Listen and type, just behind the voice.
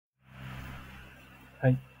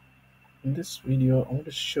Hi, in this video I want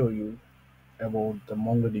to show you about the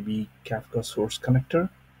MongoDB Kafka source connector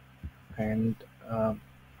and uh,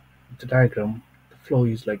 the diagram. The flow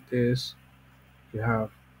is like this. You have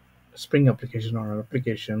a Spring application or an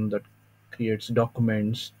application that creates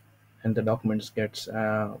documents, and the documents gets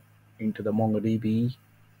into the MongoDB,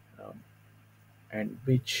 um, and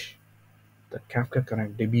which the Kafka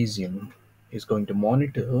Connect Debezium is going to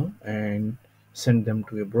monitor and send them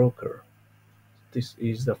to a broker. This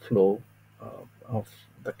is the flow of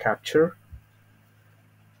the capture.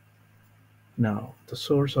 Now, the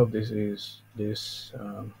source of this is this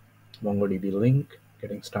MongoDB link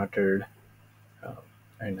getting started, uh,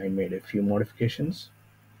 and I made a few modifications,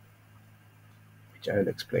 which I will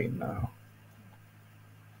explain now.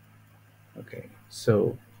 Okay,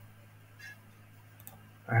 so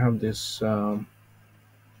I have this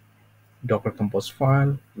Docker Compose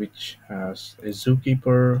file, which has a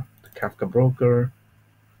zookeeper, the Kafka broker,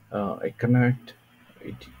 a connect.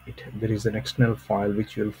 There is an external file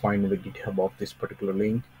which you will find in the GitHub of this particular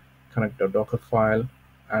link, connect.Dockerfile,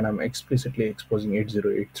 and I'm explicitly exposing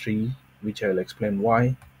 8083, which I'll explain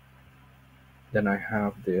why. Then I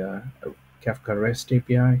have the Kafka REST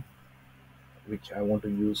API, which I want to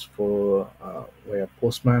use for via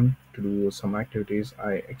Postman to do some activities.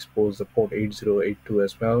 I expose the port 8082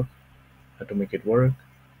 as well to make it work.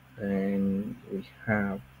 And we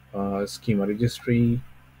have schema registry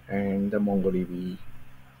and the MongoDB.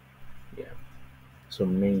 Yeah. So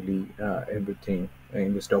mainly everything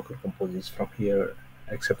in this Docker Compose is from here,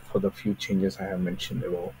 except for the few changes I have mentioned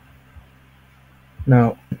above.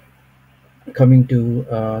 Now, coming to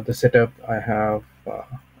the setup, I,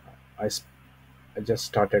 I just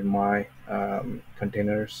started my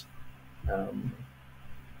containers, um,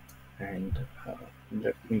 and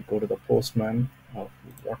let me go to the Postman of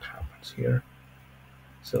what happens here.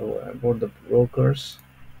 So about the brokers.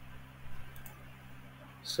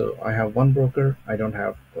 So I have one broker. I don't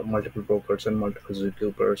have multiple brokers and multiple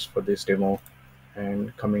zookeepers for this demo.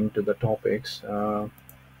 And coming to the topics,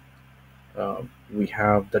 we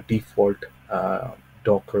have the default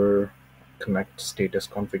Docker Connect status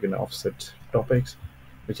config and offset topics,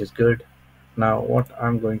 which is good. Now what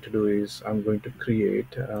I'm going to do is I'm going to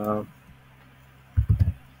create uh,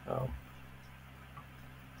 a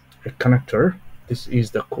connector. This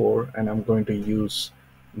is the core, and I'm going to use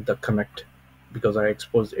the connect because I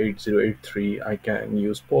exposed 8083. I can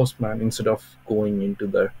use Postman instead of going into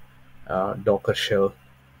the Docker shell.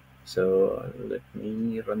 So let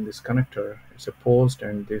me run this connector. It's a post,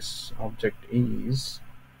 and this object is,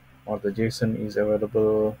 or the JSON is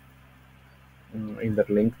available in that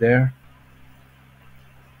link there.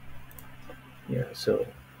 Yeah, so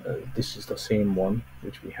this is the same one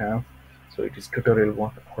which we have. So it is tutorial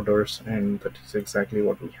one orders, and that is exactly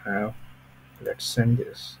what we have. Let's send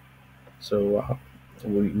this. So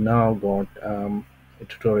we now got a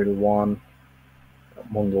tutorial one,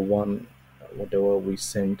 Mongo one, whatever we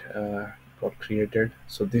sent got created.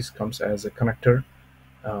 So this comes as a connector.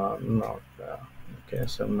 Not okay.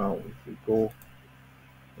 So now if we go,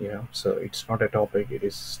 yeah. So it's not a topic. It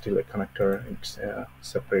is still a connector. It's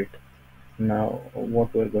separate. Now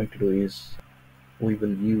what we're going to do is we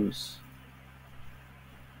will use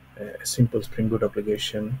a simple Spring Boot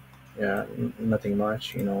application. Yeah, nothing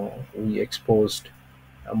much. We exposed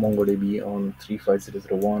MongoDB on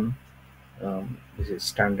 35001. This is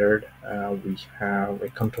standard. We have a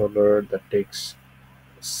controller that takes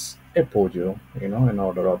a POJO, an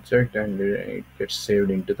order object, and it gets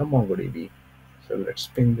saved into the MongoDB. So let's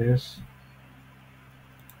spin this,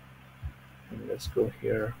 and let's go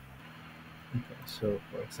here. Okay, so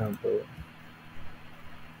for example,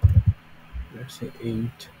 let's say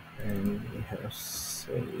 8, and we have,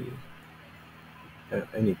 say,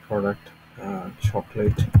 any product,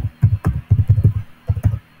 chocolate.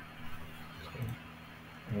 Okay.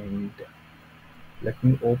 And let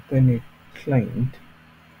me open a client.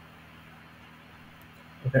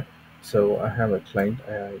 Okay, so I have a client.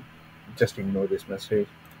 I just ignore this message.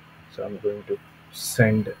 So I'm going to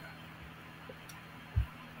send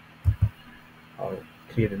or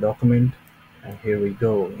create a document, and here we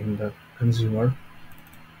go. In the consumer,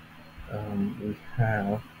 we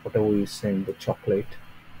have whatever we send, the chocolate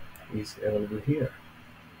is available here.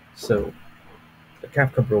 So the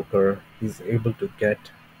Kafka broker is able to get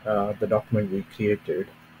the document we created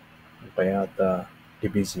via the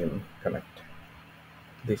Debezium connect.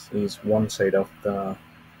 This is one side of the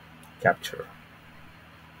capture.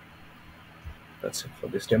 That's it for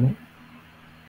this demo.